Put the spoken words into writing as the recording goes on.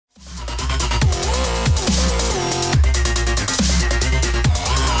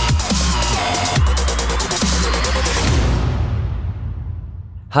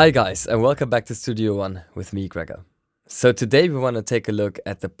Hi guys, and welcome back to Studio One with me, Gregor. So today we want to take a look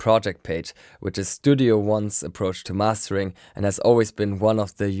at the project page, which is Studio One's approach to mastering and has always been one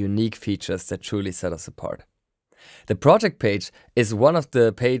of the unique features that truly set us apart. The project page is one of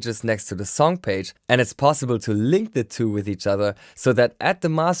the pages next to the song page, and it's possible to link the two with each other so that at the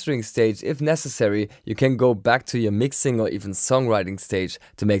mastering stage, if necessary, you can go back to your mixing or even songwriting stage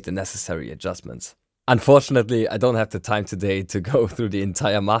to make the necessary adjustments. Unfortunately, I don't have the time today to go through the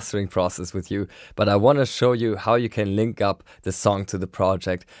entire mastering process with you, but I want to show you how you can link up the song to the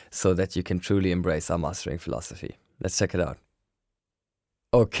project so that you can truly embrace our mastering philosophy. Let's check it out.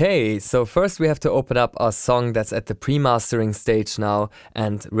 Okay, so first we have to open up our song that's at the pre-mastering stage now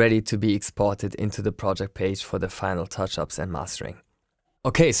and ready to be exported into the project page for the final touch-ups and mastering.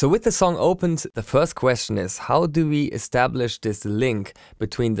 Okay, so with the song opened, the first question is, how do we establish this link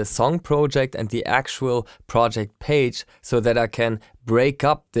between the song project and the actual project page so that I can break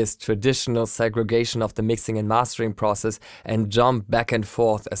up this traditional segregation of the mixing and mastering process and jump back and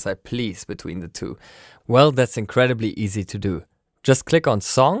forth as I please between the two? Well, that's incredibly easy to do. Just click on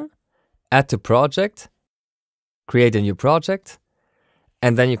Song, Add to Project, create a new project,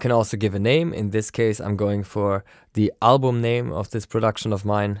 and then you can also give a name. In this case, I'm going for the album name of this production of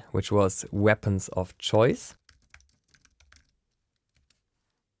mine, which was Weapons of Choice.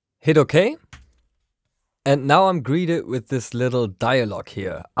 Hit OK. And now I'm greeted with this little dialog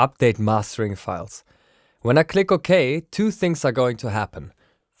here, Update Mastering Files. When I click OK, two things are going to happen.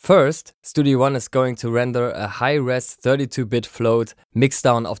 First, Studio One is going to render a high-res 32-bit float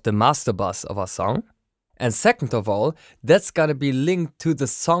mixdown of the master bus of our song. And second of all, that's gonna be linked to the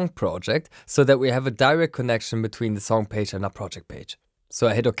song project so that we have a direct connection between the song page and our project page. So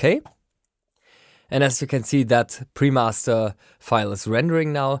I hit OK. And as you can see, that pre-master file is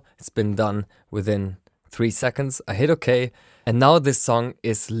rendering now. It's been done within 3 seconds. I hit OK. And now this song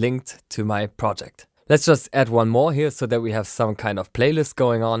is linked to my project. Let's just add one more here so that we have some kind of playlist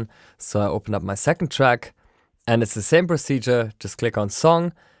going on. So I open up my second track and it's the same procedure. Just click on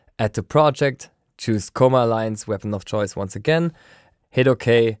Song, Add to Project, choose Coma Lines, Weapon of Choice once again, hit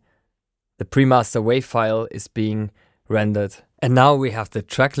OK. The pre-master WAV file is being rendered. And now we have the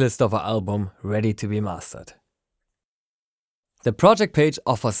track list of our album ready to be mastered. The project page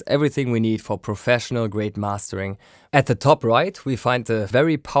offers everything we need for professional grade mastering. At the top right, we find the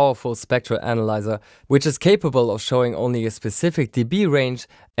very powerful spectral analyzer, which is capable of showing only a specific dB range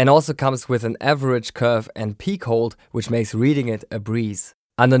and also comes with an average curve and peak hold, which makes reading it a breeze.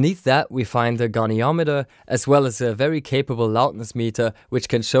 Underneath that, we find the goniometer, as well as a very capable loudness meter, which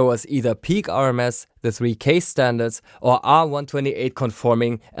can show us either peak RMS, the 3 case standards, or R128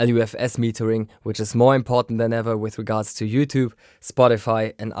 conforming LUFS metering, which is more important than ever with regards to YouTube,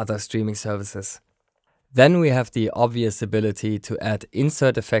 Spotify, and other streaming services. Then we have the obvious ability to add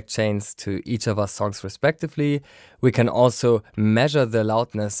insert effect chains to each of our songs respectively. We can also measure the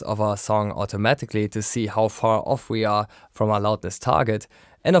loudness of our song automatically to see how far off we are from our loudness target.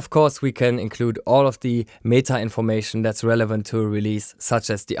 And of course, we can include all of the meta information that's relevant to a release, such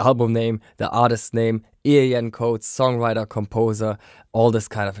as the album name, the artist name, EAN codes, songwriter, composer, all this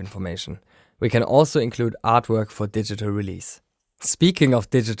kind of information. We can also include artwork for digital release. Speaking of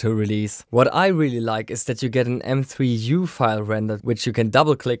digital release, what I really like is that you get an M3U file rendered, which you can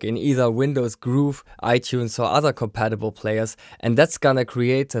double click in either Windows Groove, iTunes or other compatible players, and that's gonna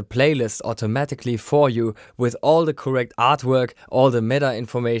create a playlist automatically for you with all the correct artwork, all the meta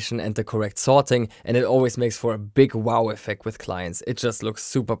information and the correct sorting, and it always makes for a big wow effect with clients. It just looks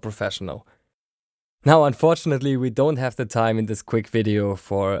super professional. Now, unfortunately, we don't have the time in this quick video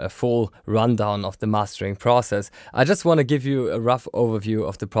for a full rundown of the mastering process. I just want to give you a rough overview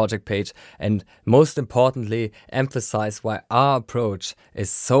of the project page and, most importantly, emphasize why our approach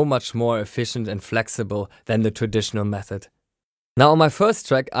is so much more efficient and flexible than the traditional method. Now, on my first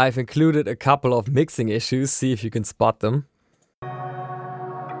track, I've included a couple of mixing issues. See if you can spot them.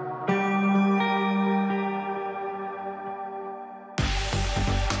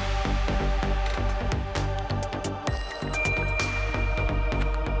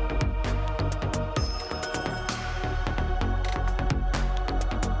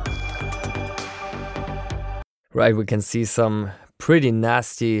 Right, we can see some pretty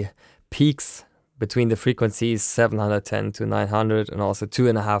nasty peaks between the frequencies 710 to 900 and also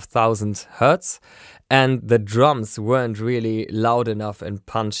 2,500 Hertz. And the drums weren't really loud enough and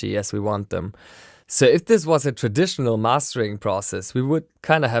punchy as we want them. So if this was a traditional mastering process, we would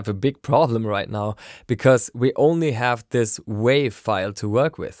kind of have a big problem right now because we only have this wave file to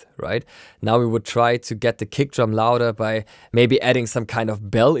work with, right? Now we would try to get the kick drum louder by maybe adding some kind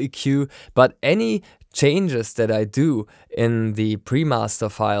of bell EQ, but any changes that I do in the pre-master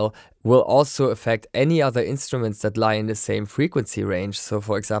file will also affect any other instruments that lie in the same frequency range. So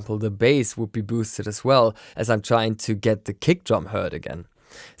for example, the bass would be boosted as well, as I'm trying to get the kick drum heard again.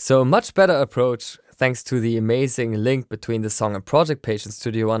 So a much better approach, thanks to the amazing link between the song and project page in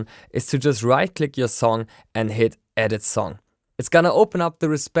Studio One, is to just right-click your song and hit Edit Song. It's gonna open up the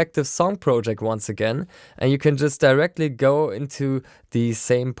respective song project once again, and you can just directly go into the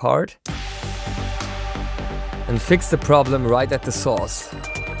same part and fix the problem right at the source.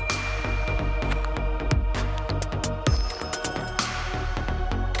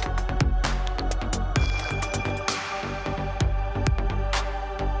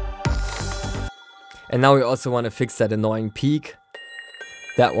 And now we also want to fix that annoying peak,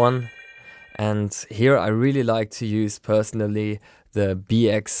 that one. And here I really like to use personally the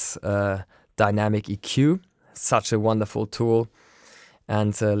BX Dynamic EQ, such a wonderful tool.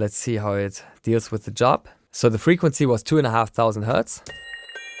 And let's see how it deals with the job. So the frequency was 2,500 Hertz.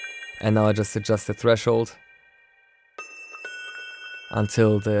 And now I just adjust the threshold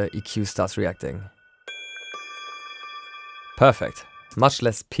until the EQ starts reacting. Perfect. Much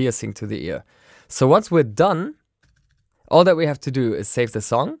less piercing to the ear. So once we're done, all that we have to do is save the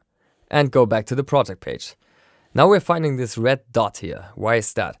song and go back to the project page. Now we're finding this red dot here. Why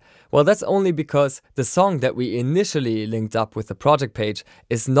is that? Well, that's only because the song that we initially linked up with the project page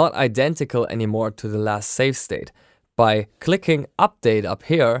is not identical anymore to the last save state. By clicking update up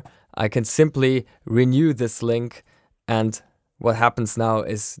here, I can simply renew this link, and what happens now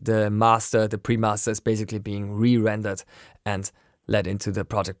is the pre-master is basically being re-rendered and led into the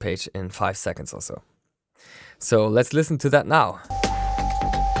project page in 5 seconds or so. So let's listen to that now.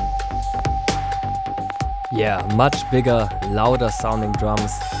 Yeah, much bigger, louder sounding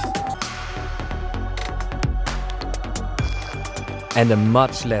drums. And a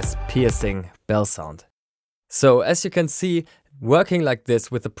much less piercing bell sound. So as you can see, working like this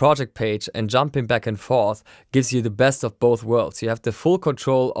with the project page and jumping back and forth gives you the best of both worlds. You have the full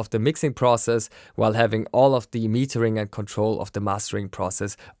control of the mixing process while having all of the metering and control of the mastering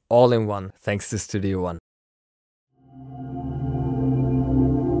process all in one, thanks to Studio One.